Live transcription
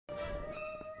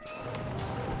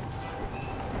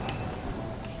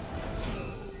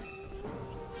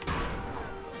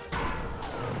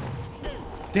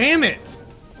Damn it!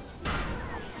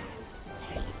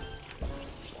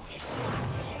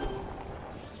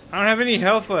 I don't have any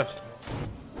health left.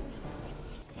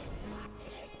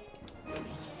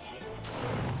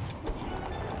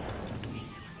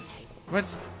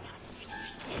 What?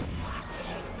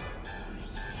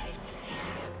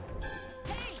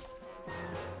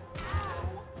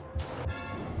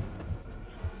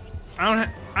 I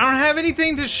don't have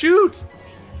anything to shoot.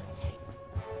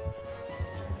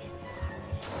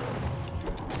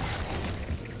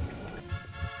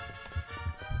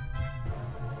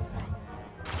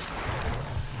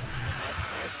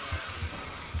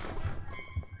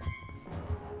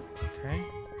 Okay.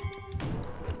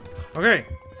 Okay.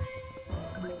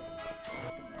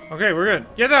 Okay, we're good.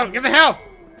 Get the health!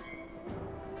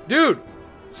 Dude!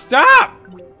 Stop!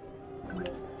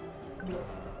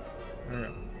 There we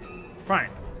go. Fine.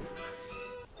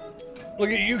 Look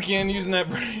at you, Ken, using that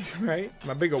brain, right?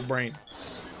 My big old brain.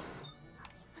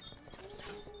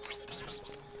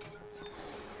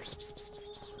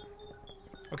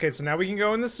 Okay, so now we can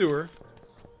go in the sewer.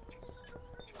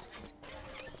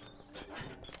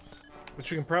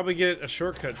 Which we can probably get a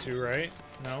shortcut to, right?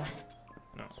 No?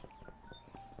 No.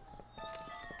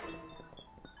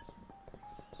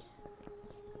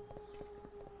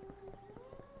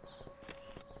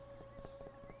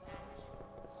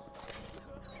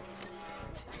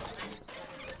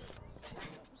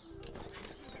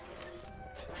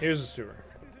 Here's the sewer.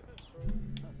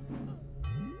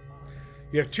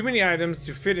 You have too many items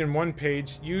to fit in one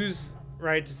page. Use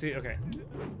right to see. Okay.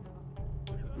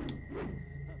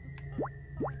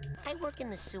 I work in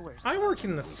the sewers. I work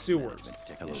in the sewers.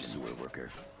 Hello, sewer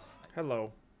worker.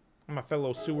 Hello. I'm a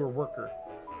fellow sewer worker.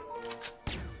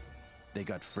 They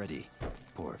got Freddy.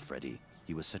 Poor Freddy.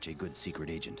 He was such a good secret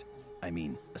agent. I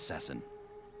mean, assassin.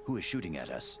 Who is shooting at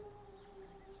us?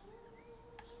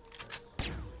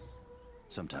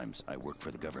 Sometimes I work for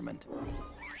the government.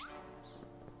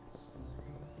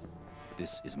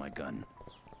 This is my gun.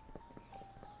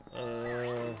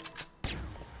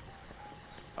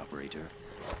 Operator.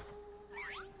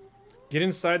 Get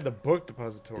inside the book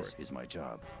depository. This is my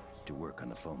job, to work on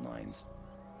the phone lines.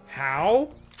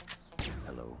 How?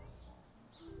 Hello.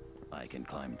 I can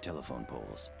climb telephone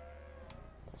poles.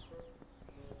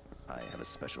 I have a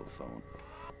special phone.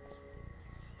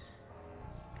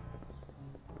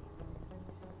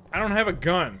 I don't have a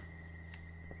gun.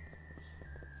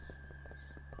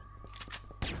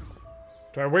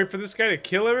 Do I wait for this guy to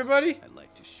kill everybody? I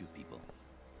like to shoot people.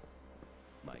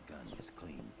 My gun is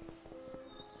clean.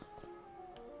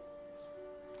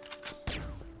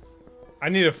 I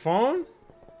need a phone?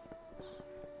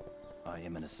 I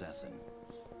am an assassin.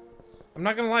 I'm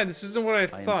not gonna lie, this isn't what I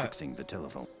I am thought. fixing the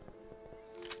telephone.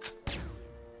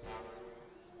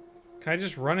 Can I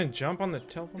just run and jump on the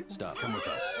telephone? Stop, come with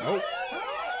us. Nope.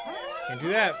 Can't do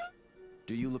that.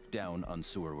 Do you look down on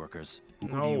sewer workers? Who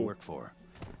do No. you work for?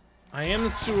 I am the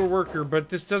sewer worker, but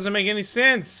this doesn't make any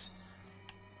sense.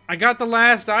 I got the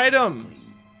last item.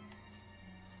 Clean.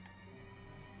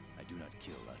 I do not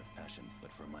kill out of passion, but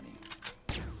for money.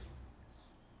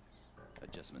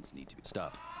 Adjustments need to be...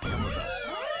 Stop. Come with us.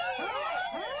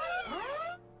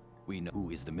 We know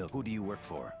who is the milk. Who do you work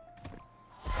for?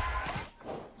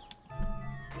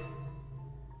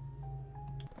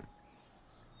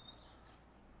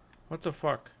 What the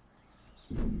fuck?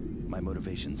 My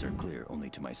motivations are clear only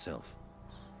to myself.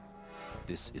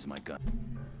 This is my gun.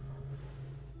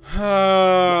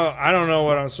 I don't know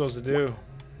what I'm supposed to do.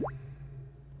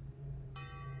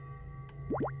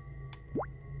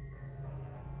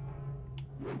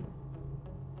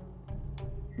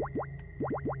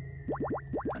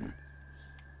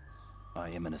 I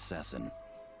am an assassin.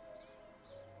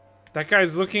 That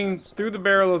guy's looking through the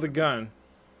barrel of the gun.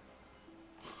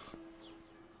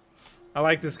 I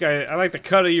like this guy. I like the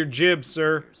cut of your jib,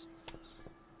 sir.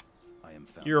 I am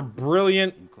found You're a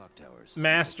brilliant in clock towers.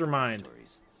 mastermind.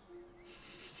 Stories.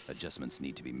 Adjustments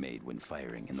need to be made when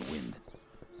firing in the wind.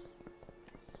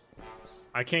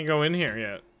 I can't go in here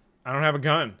yet. I don't have a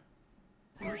gun.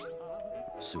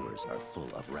 Sewers are full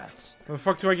of rats. Where the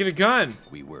fuck do I get a gun?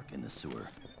 We work in the sewer.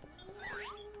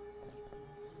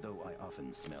 Though I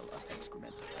often smell of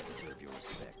excrement, I deserve your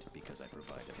respect because I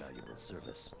provide a valuable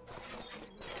service.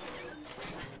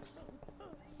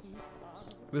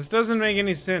 This doesn't make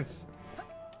any sense.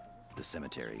 The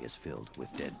cemetery is filled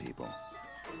with dead people.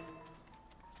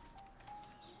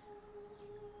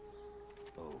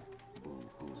 Oh,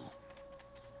 boo-hoo.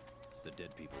 The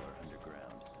dead people are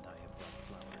underground, and I have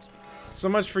brought flowers because... So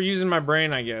much for using my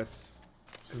brain, I guess.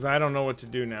 Because I don't know what to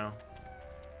do now.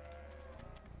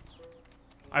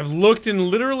 I've looked in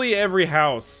literally every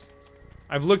house.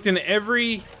 I've looked in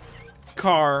every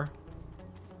car.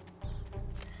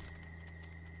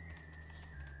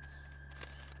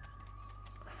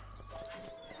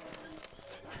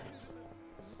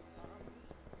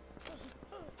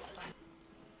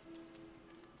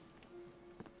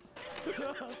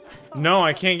 No,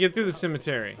 I can't get through the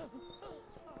cemetery.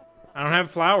 I don't have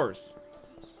flowers.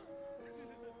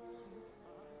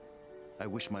 I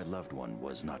wish my loved one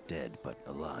was not dead, but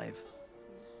alive.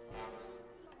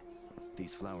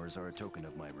 These flowers are a token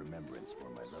of my remembrance for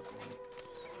my loved one.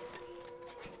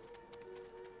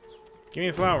 Give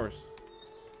me the flowers.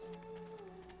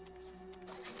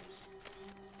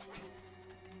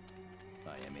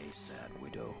 I am a sad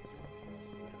widow.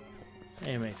 I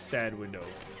am a sad widow.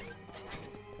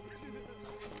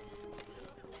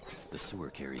 The sewer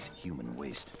carries human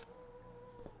waste.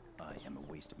 I am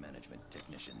a waste management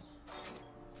technician.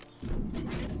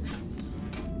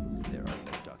 There are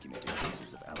no documented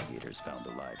cases of alligators found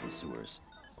alive in sewers.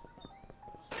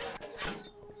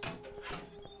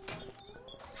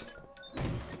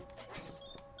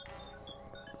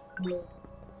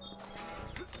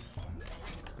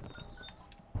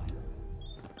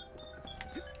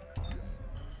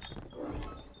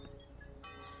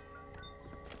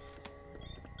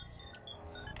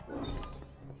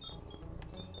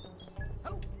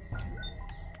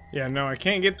 Yeah, no, I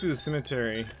can't get through the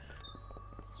cemetery.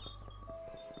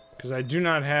 Because I do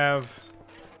not have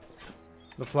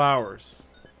the flowers.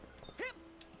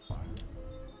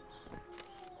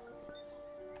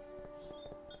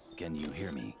 Can you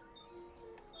hear me?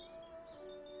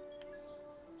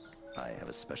 I have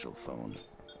a special phone.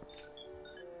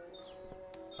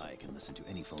 I can listen to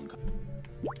any phone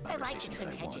I like to conversation trim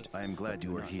that I want. hedges. I am glad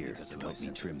you are here to help me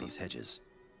trim these hedges.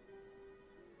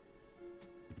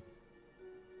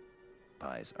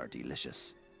 Pies are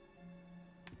delicious.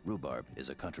 Rhubarb is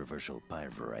a controversial pie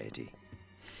variety.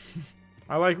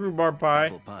 I like rhubarb pie.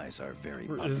 Apple pies are very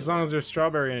popular. As long as there's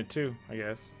strawberry in it too, I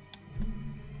guess.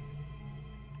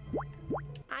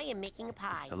 I am making a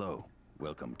pie. Hello,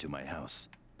 welcome to my house.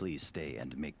 Please stay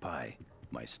and make pie.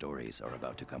 My stories are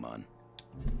about to come on.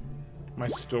 My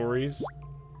stories?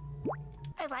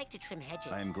 I like to trim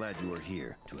hedges. I am glad you are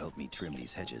here to help me trim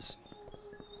these hedges.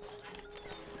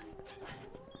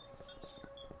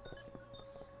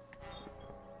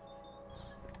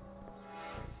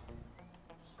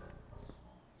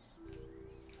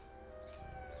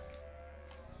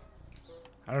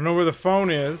 I don't know where the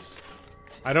phone is.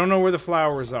 I don't know where the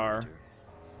flowers are.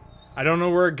 I don't know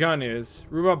where a gun is.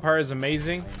 Rhubarb pie is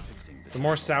amazing. The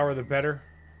more sour, the better.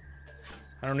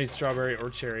 I don't need strawberry or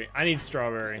cherry. I need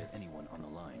strawberry. Anyone on the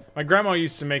line? My grandma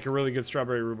used to make a really good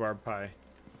strawberry rhubarb pie.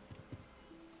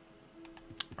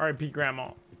 R.I.P. Grandma.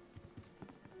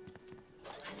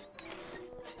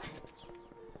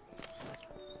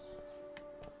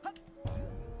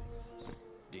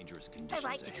 Dangerous I conditions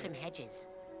like to ahead. trim hedges.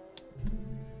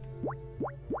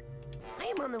 I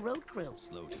am on the road crew.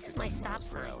 Slow to This is 50 my stop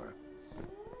miles per sign. hour.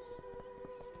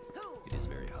 It is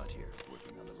very hot here,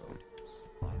 working on the road.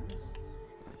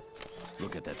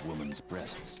 Look at that woman's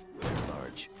breasts. They're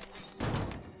large.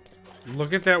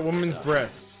 Look at that woman's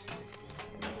breasts.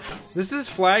 This is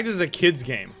flagged as a kid's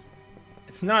game.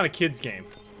 It's not a kid's game.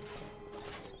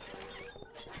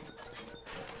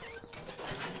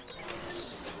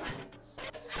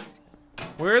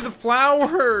 Where are the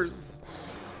flowers?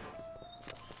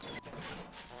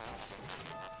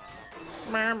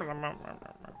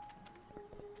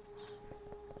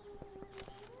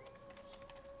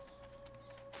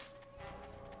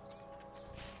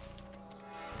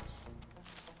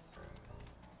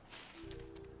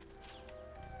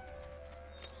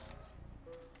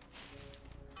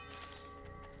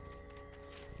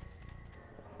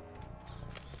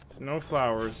 No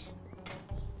flowers.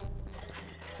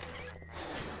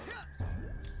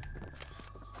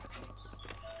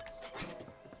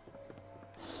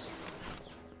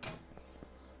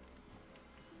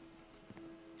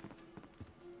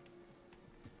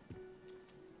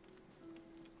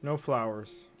 No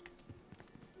flowers.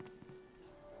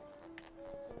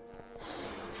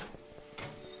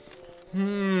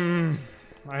 I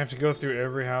have to go through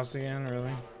every house again,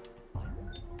 really?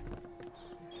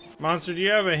 Monster, do you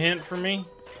have a hint for me?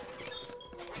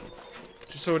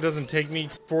 Just so it doesn't take me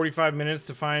 45 minutes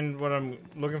to find what I'm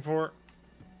looking for?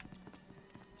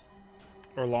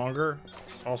 Or longer?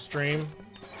 I'll stream,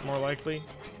 more likely.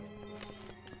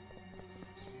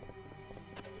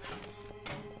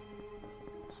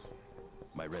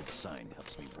 My red sign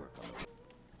helps me work on the...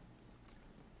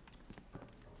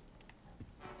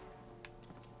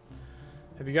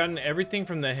 Have you gotten everything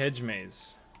from the hedge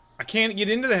maze? I can't get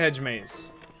into the hedge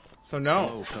maze. So no.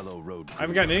 Hello, fellow road crew I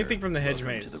haven't gotten worker. anything from the hedge Welcome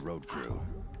maze. to the road crew.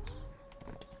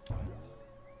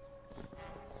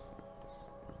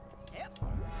 Yep.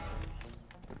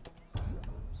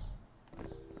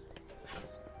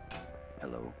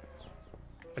 Hello.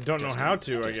 I don't know Testing, how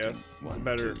to, I testing. guess. It's a 1,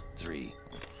 better 2, 3.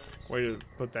 way to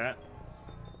put that.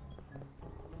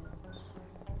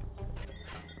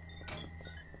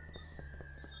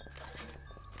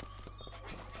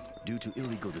 Due to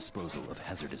illegal disposal of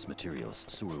hazardous materials,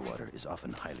 sewer water is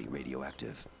often highly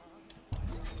radioactive.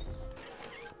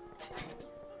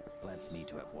 Plants need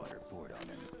to have water poured on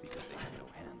them because they have no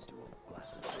hands to hold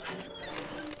glasses.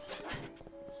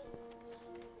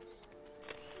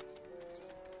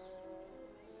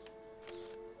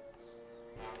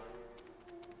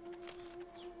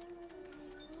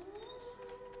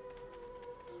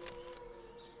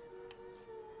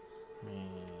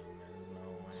 There's no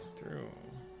way through.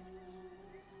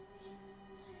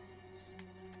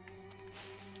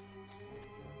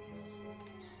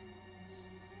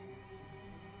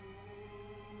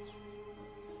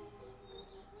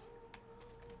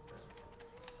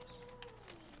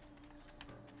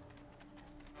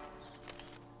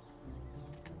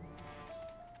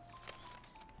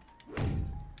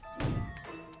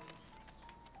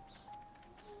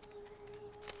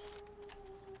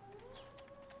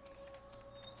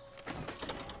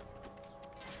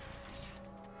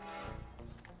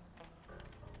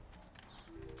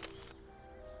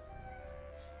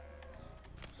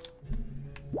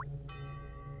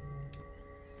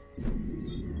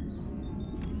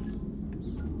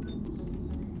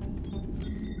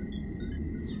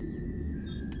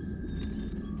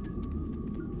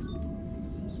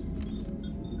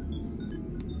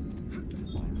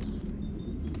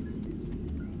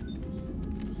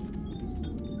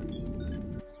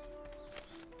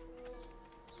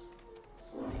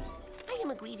 I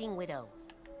am a grieving widow.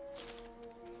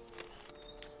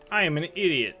 I am an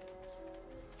idiot.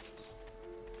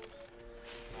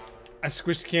 I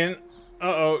squished Kin.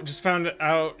 Uh-oh, just found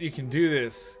out you can do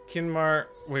this. Kinmar.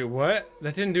 Wait, what?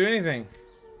 That didn't do anything.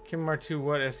 Kinmar 2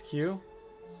 what SQ?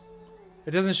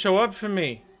 It doesn't show up for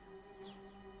me.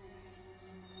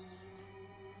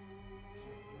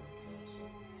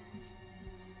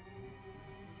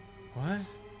 What?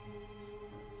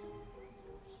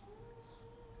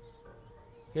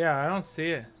 Yeah, I don't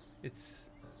see it. It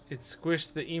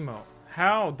squished the emote.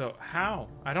 How though? How?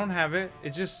 I don't have it.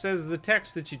 It just says the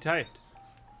text that you typed.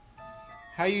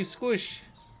 How you squish?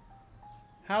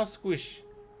 How squish?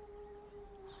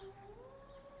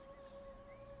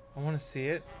 I want to see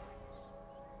it.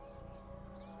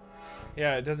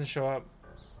 Yeah, it doesn't show up.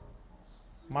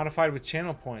 Modified with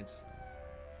channel points.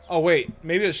 Oh wait,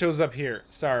 maybe it shows up here.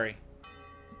 Sorry.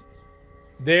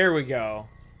 There we go.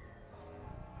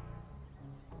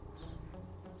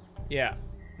 Yeah,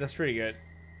 that's pretty good.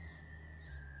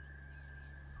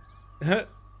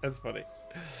 That's funny.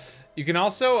 You can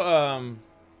also,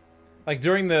 like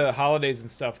during the holidays and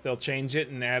stuff, they'll change it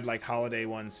and add like holiday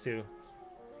ones too.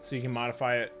 So you can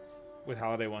modify it with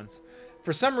holiday ones.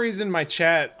 For some reason, my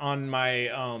chat on my,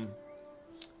 on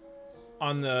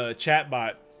the chat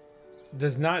bot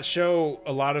does not show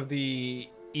a lot of the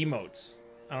emotes.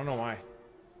 I don't know why.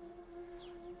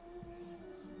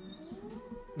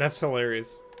 That's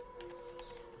hilarious.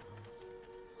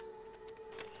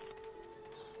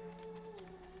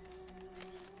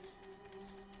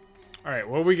 All right,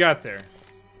 what we got there?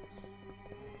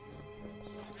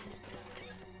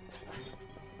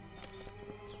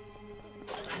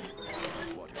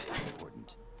 Water is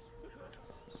important.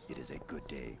 It is a good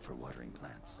day for watering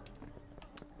plants.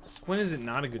 When is it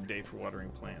not a good day for watering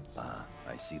plants? Ah,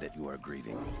 I see that you are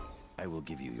grieving. I will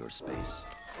give you your space.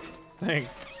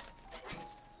 Thanks.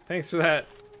 Thanks for that,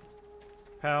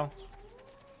 pal.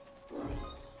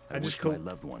 I wish my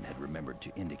loved one had remembered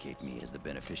to indicate me as the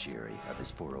beneficiary of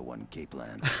his 401k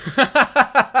plan.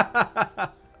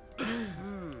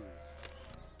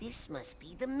 This must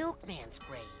be the milkman's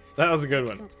grave. That was a good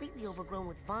It's one. completely overgrown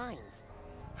with vines.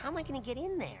 How am I going to get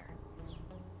in there?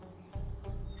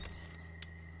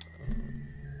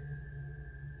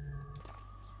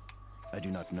 I do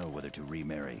not know whether to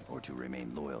remarry or to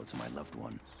remain loyal to my loved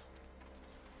one.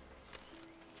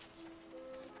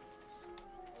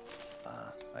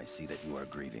 Ah, I see that you are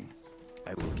grieving.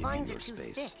 I will give you Vines your are too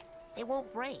space. thick. They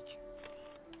won't break.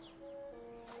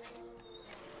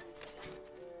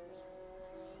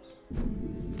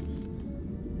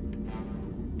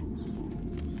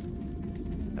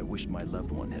 I wished my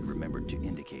loved one had remembered to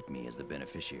indicate me as the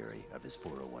beneficiary of his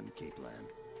 401k plan.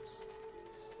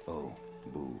 Oh,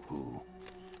 boo-hoo.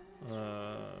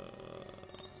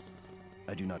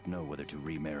 I do not know whether to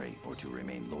remarry or to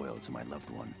remain loyal to my loved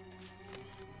one.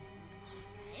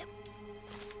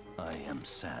 I am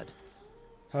sad.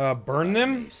 Burn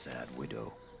them? A sad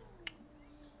widow.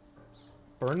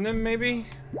 Burn them, maybe?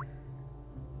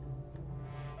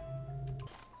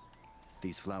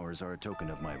 These flowers are a token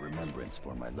of my remembrance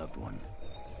for my loved one.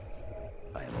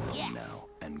 I am alone now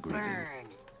and grieving. Burn.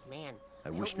 Man, I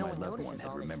wish no my one loved one notices had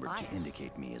all this remembered to fire.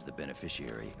 indicate me as the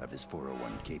beneficiary of his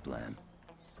 401k plan.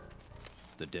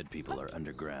 The dead people are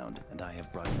underground, and I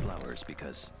have brought flowers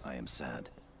because I am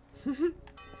sad.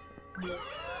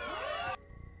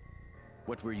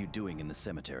 What were you doing in the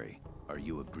cemetery? Are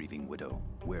you a grieving widow?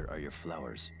 Where are your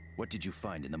flowers? What did you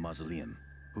find in the mausoleum?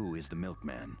 Who is the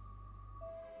milkman?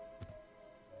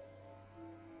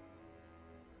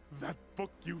 That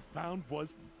book you found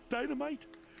was dynamite.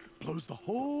 Blows the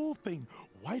whole thing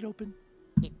wide open.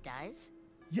 It does?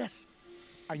 Yes,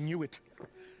 I knew it.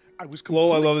 I was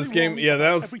Lol, I love this completely game. wrong Yeah,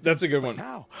 about that's everything, a good but one.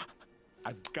 Now,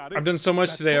 I've got it. I've done so much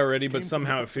That today book already, but came from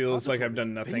somehow the it feels like I've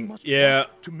done depository. They nothing. must Yeah,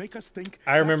 want to make us think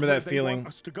I remember that's that where they want feeling.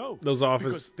 us to go. Those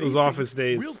office Because they think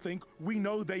days. We'll think we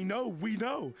know they know we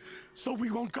know, so we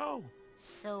won't go.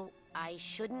 So I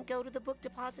shouldn't go to the book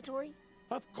depository?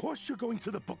 Of course you're going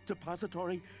to the book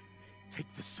depository. Take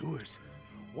the sewers.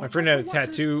 My friend had a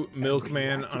tattoo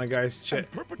milkman on a guy's chest.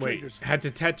 Wait, had to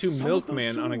tattoo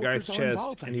milkman on a guy's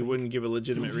chest, and he wouldn't give a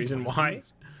legitimate reason why.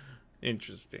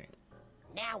 Interesting.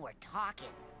 Now we're talking.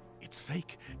 It's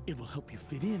fake. It will help you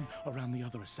fit in around the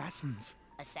other assassins.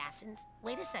 Assassins?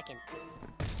 Wait a second.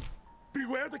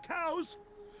 Beware the cows.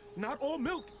 Not all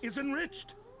milk is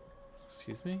enriched.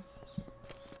 Excuse me?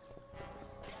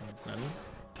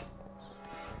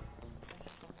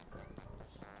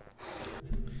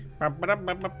 I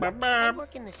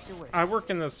work in the sewers. I work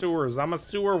in the sewers. I'm a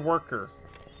sewer worker.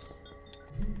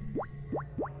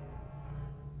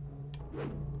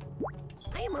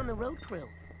 I am on the road crew.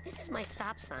 This is my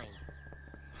stop sign.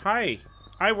 Hi,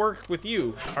 I work with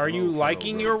you. Are you Hello, fellow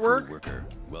liking road your crew work? worker.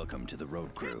 Welcome to the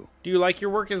road crew. Do you like your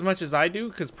work as much as I do?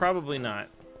 Because probably not.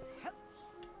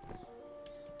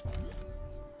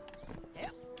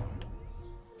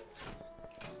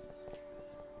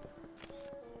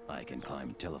 I can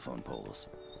climb telephone poles.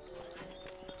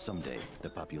 Someday, the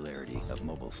popularity of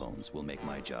mobile phones will make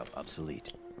my job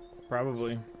obsolete.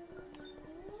 Probably.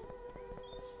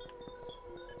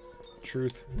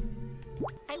 Truth.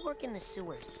 I work in the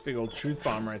sewers. Big old truth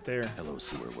bomb right there. Hello,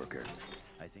 sewer worker.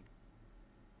 I think...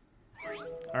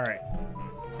 Alright.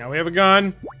 Now we have a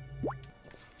gun.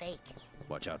 It's fake.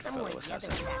 Watch out, I'm fellow like the other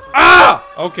assassin. assassins. Ah!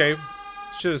 Okay.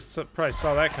 Should have probably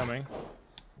saw that coming.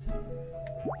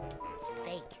 It's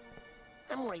fake.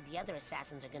 I'm worried the other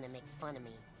assassins are gonna make fun of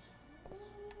me.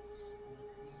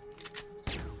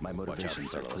 My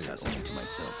motivations are clear only to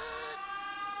myself.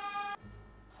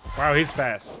 Wow, he's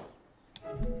fast.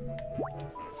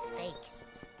 It's fake.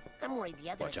 I'm worried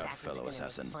the other Watch out, assassins are fellow gonna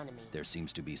assassin. make fun of me. There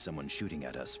seems to be someone shooting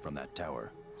at us from that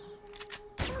tower.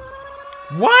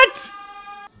 What?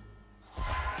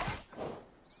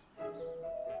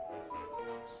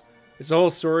 It's a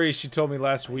whole story she told me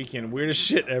last weekend. Weirdest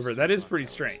shit ever. That is pretty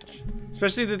strange.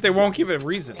 Especially that they won't give a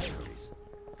reason.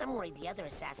 I'm worried the other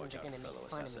assassins Watch are out, gonna make fellow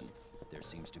fun of assassin. me. There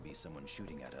seems to be someone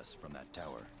shooting at us from that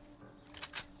tower.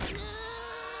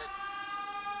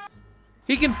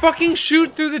 He can fucking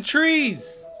shoot through the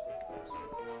trees.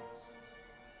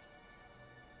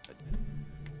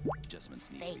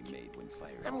 Adjustments need to fake. be made when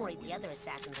firing. I'm worried on the wind. other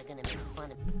assassins are gonna make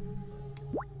fun of me.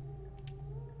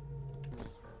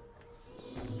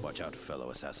 Watch out,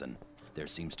 fellow assassin. There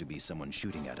seems to be someone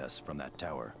shooting at us from that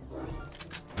tower.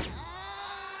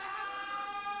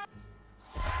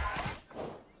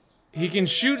 He can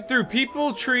shoot through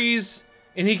people, trees,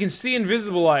 and he can see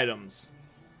invisible items.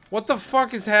 What the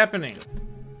fuck is happening?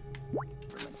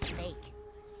 It's fake.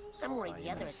 I'm worried I the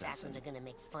am other an assassins are assassin. gonna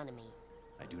make fun of me.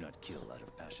 I do not kill out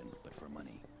of passion, but for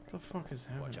money. What the fuck is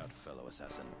happening? Watch out, fellow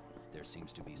assassin. There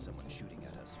seems to be someone shooting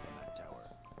at us from that tower.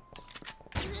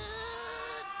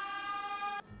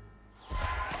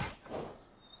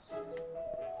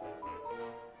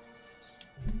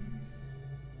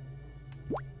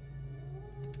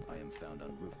 I am found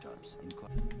on rooftops, in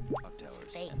clock towers,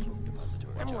 fake. and book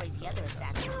depositories. I'm worried the other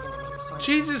assassins are gonna make fun of me.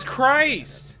 Jesus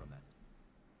Christ! From that.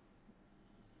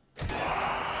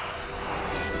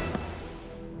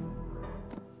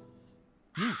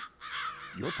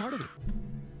 You're part of it.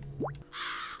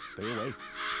 Stay away.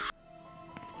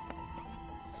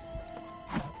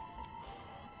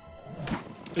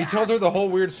 He told her the whole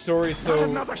weird story, so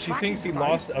another she thinks he tracking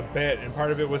lost a bet, and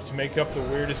part of it was to make up the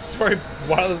weirdest story,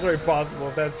 wildest story possible.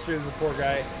 If that's true, the poor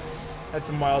guy had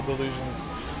some mild delusions.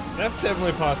 That's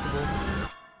definitely possible.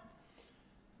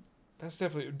 That's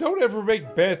definitely... Don't ever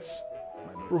make bets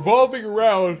revolving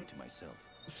around To myself.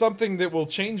 something that will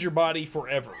change your body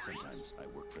forever. Sometimes I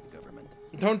work for the government.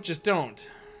 Don't.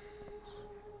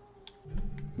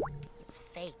 It's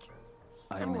fake.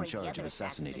 I I'm am in worried the charge other of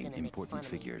assassins are assassinating gonna make fun important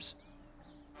of me. figures.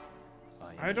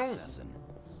 I am I an don't- assassin.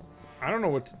 I don't know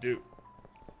what to do.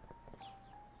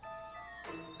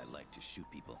 I like to shoot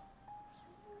people.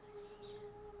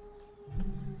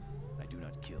 I do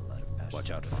not kill out of passion.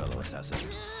 Watch out, fellow assassin.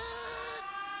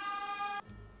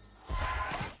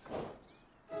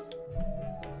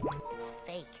 It's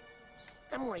fake.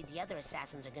 I'm worried the other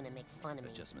assassins are gonna make fun of me.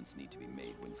 Adjustments need to be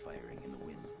made when firing in the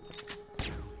wind.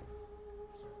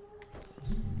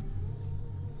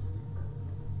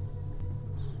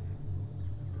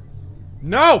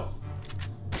 No!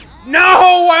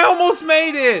 No! I almost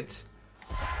made it!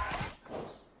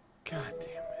 God damn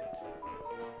it.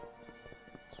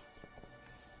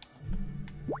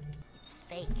 It's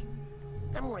fake.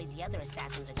 I'm worried the other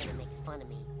assassins are gonna make fun of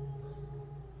me.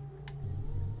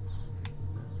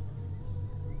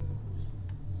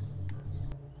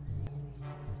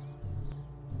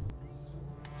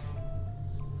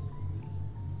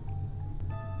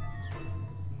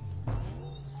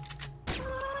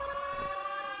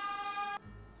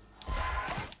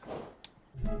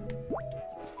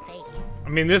 It's fake. I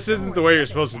mean, this I'm isn't the worried way the you're other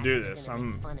supposed to do assassins are this. gonna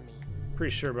make I'm fun of me.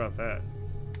 pretty sure about that.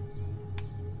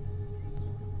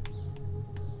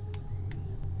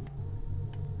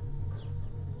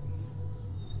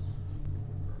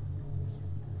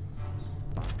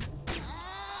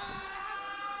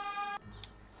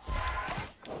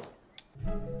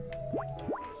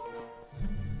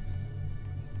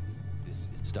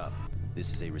 Stop.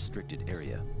 This is a restricted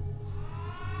area.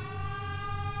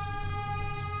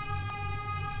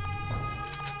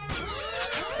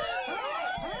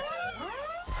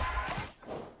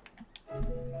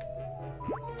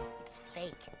 It's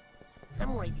fake.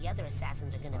 I'm worried the other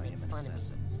assassins are gonna I make am an fun of me.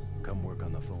 assassin. Come work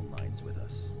on the phone lines with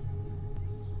us.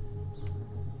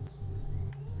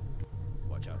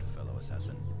 Watch out, fellow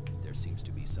assassin. There seems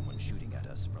to be someone shooting at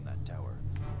us from that tower.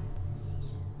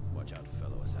 Watch out,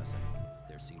 fellow assassin.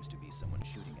 There seems to be someone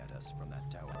shooting at us from that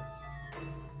tower.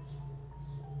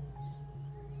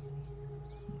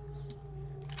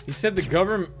 He said the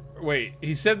government... Wait,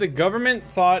 he said the government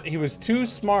thought he was too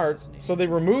smart, so they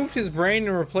removed his brain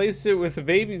and replaced it with a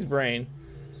baby's brain.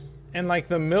 And like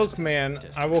the milkman,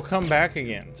 I will come back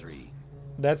again. 3.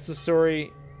 That's the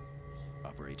story.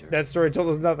 Operator. That story told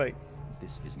us nothing.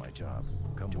 This is my job.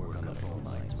 Come work on the phone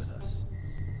lines with us.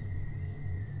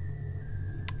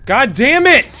 God damn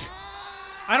it!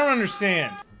 I don't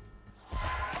understand.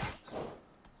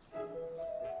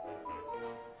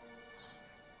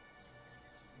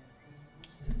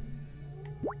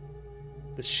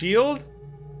 The shield?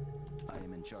 I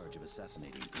am in charge of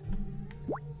assassinating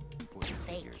important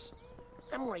Fake. figures.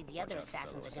 I'm worried the other Watch out,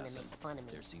 assassins are fellow gonna make assassin. fun of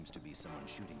me. There seems to be someone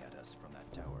shooting at us from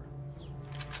that tower.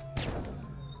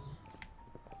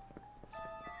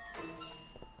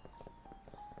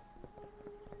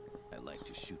 I like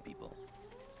to shoot people.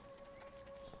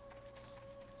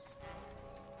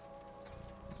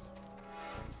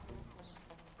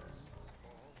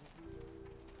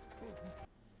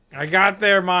 I got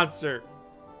there, monster.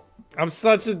 I'm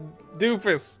such a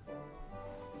doofus.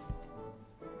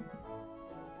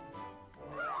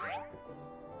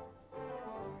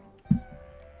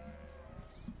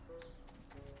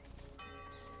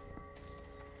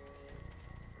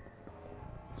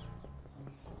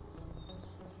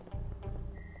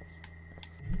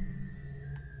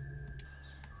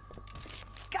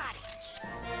 Got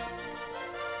it.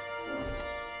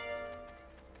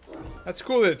 That's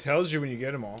cool that it tells you when you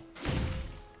get them all.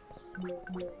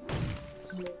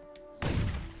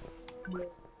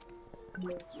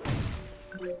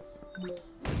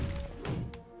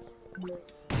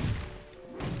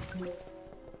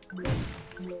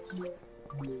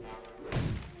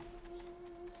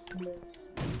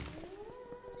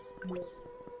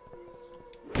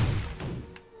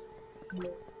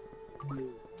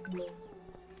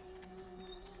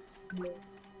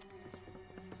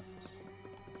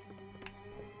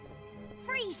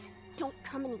 Freeze! Don't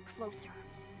come any closer.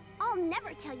 I'll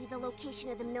never tell you the location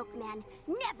of the milkman.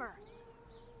 Never!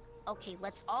 Okay,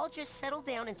 let's all just settle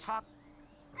down and talk.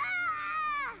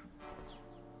 Ah!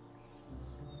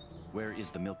 Where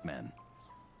is the milkman?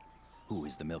 Who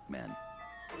is the milkman?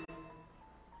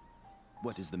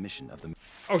 What is the mission of the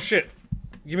Oh shit.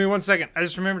 Give me 1 second. I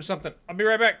just remembered something. I'll be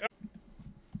right back.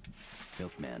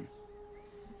 milkman?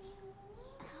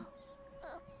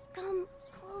 Come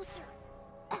closer.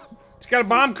 It's got a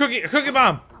bomb cookie. A cookie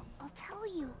bomb. I'll tell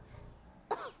you.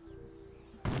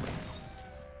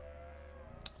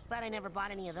 Glad I never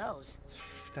bought any of those.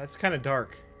 That's kind of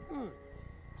dark.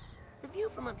 The view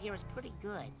from up here is pretty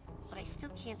good, but I still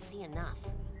can't see enough.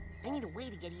 I need a way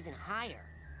to get even higher.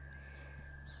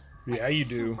 Yeah, Like you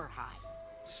do. Super high.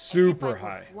 Super As if I were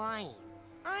high. flying.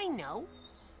 I know.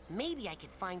 Maybe I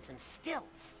could find some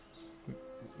stilts.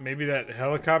 Maybe that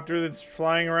helicopter that's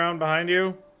flying around behind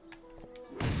you?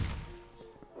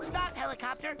 Stop,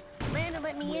 helicopter. Land and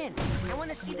let me in. I want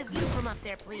to see the view from up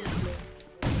there, please.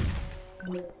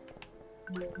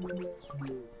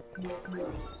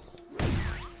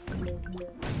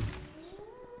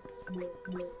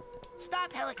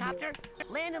 Stop, helicopter.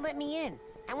 Land and let me in.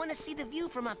 I want to see the view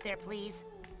from up there, please.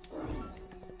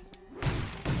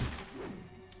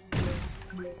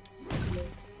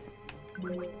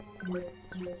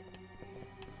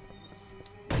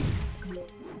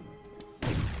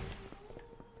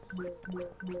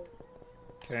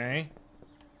 Okay.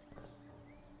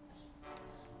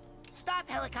 Stop,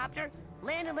 helicopter.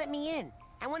 Land and let me in.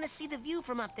 I want to see the view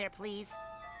from up there, please.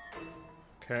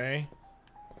 Okay.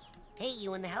 Hey,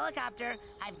 you in the helicopter.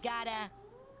 I've got a...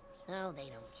 Oh, they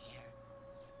don't care.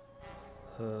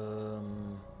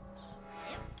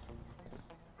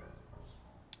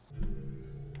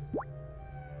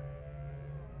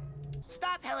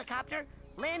 Stop, helicopter.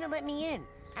 Land and let me in.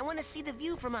 I want to see the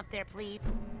view from up there, please.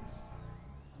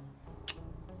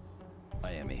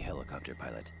 I am a helicopter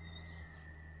pilot.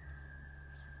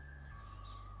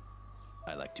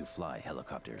 I like to fly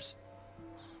helicopters.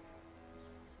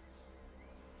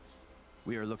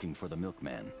 We are looking for the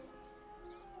milkman.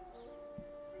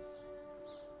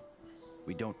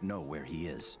 We don't know where he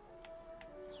is.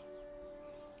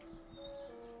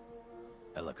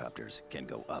 Helicopters can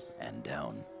go up and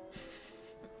down.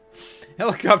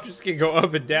 Helicopters can go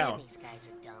up and Man, down. these guys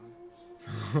are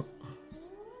dumb.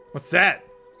 What's that?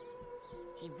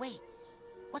 Hey, wait.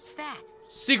 What's that?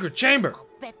 Secret chamber. I'll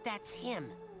bet that's him.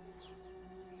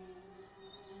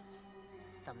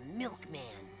 The milkman.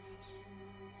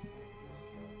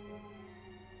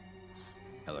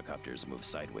 Helicopters move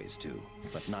sideways too,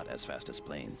 but not as fast as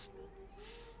planes.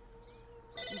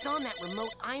 He's on that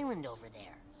remote island over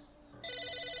there.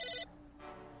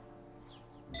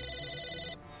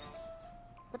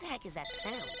 What the heck is that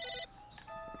sound?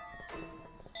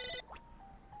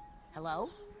 Hello?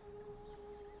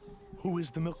 Who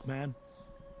is the milkman?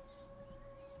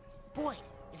 Boyd,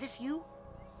 is this you?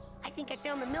 I think I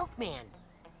found the milkman.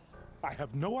 I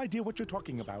have no idea what you're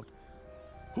talking about.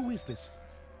 Who is this?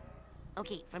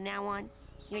 Okay, from now on,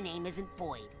 your name isn't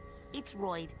Boyd. It's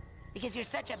Royd, because you're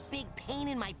such a big pain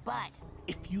in my butt.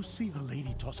 If you see a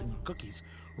lady tossing her cookies,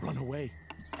 run away.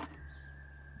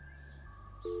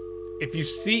 If you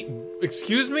see...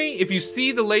 Excuse me? If you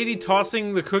see the lady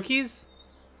tossing the cookies?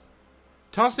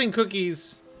 Tossing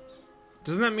cookies...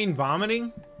 Doesn't that mean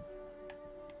vomiting?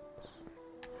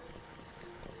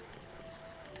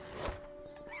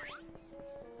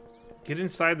 Get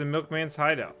inside the milkman's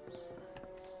hideout.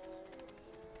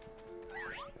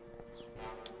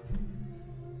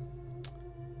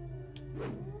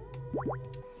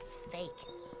 It's fake.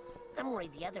 I'm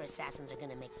worried the other assassins are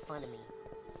gonna make fun of me.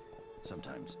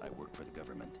 Sometimes I work for the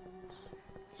government.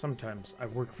 Sometimes I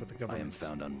work for the I government. am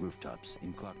found on rooftops,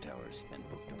 in clock towers, and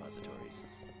book depositories.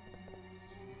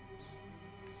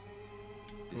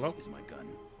 This Hello? is my gun.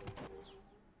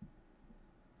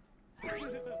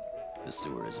 The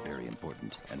sewer is very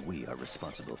important, and we are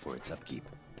responsible for its upkeep.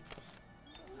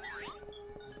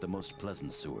 The most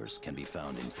pleasant sewers can be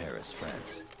found in Paris,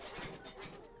 France.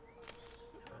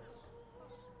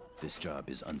 This job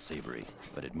is unsavory,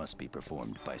 but it must be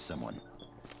performed by someone.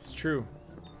 It's true.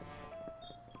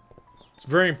 It's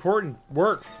very important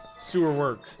work. Sewer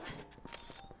work.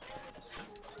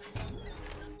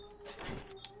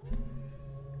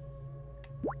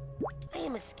 I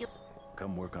am a skill.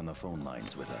 Come work on the phone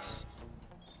lines with us.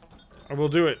 I will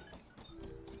do it.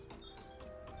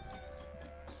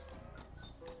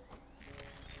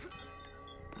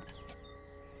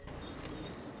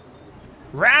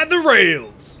 Ride the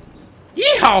rails!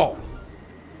 Yeehaw!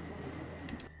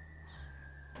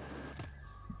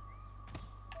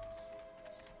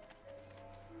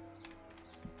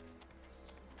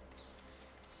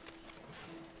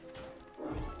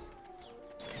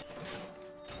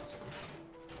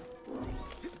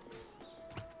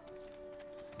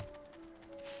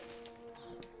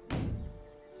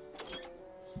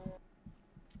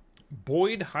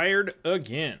 Boyd hired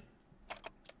again.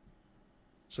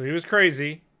 So he was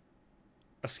crazy.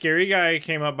 A scary guy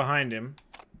came up behind him.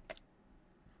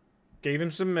 Gave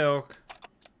him some milk.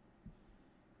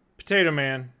 Potato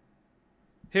Man.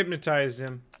 Hypnotized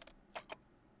him.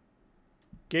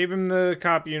 Gave him the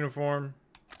cop uniform.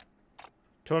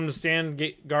 Told him to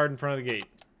stand guard in front of the gate.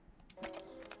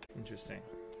 Interesting.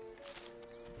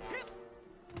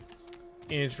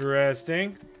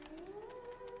 Interesting.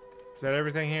 Is that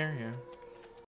everything here? Yeah.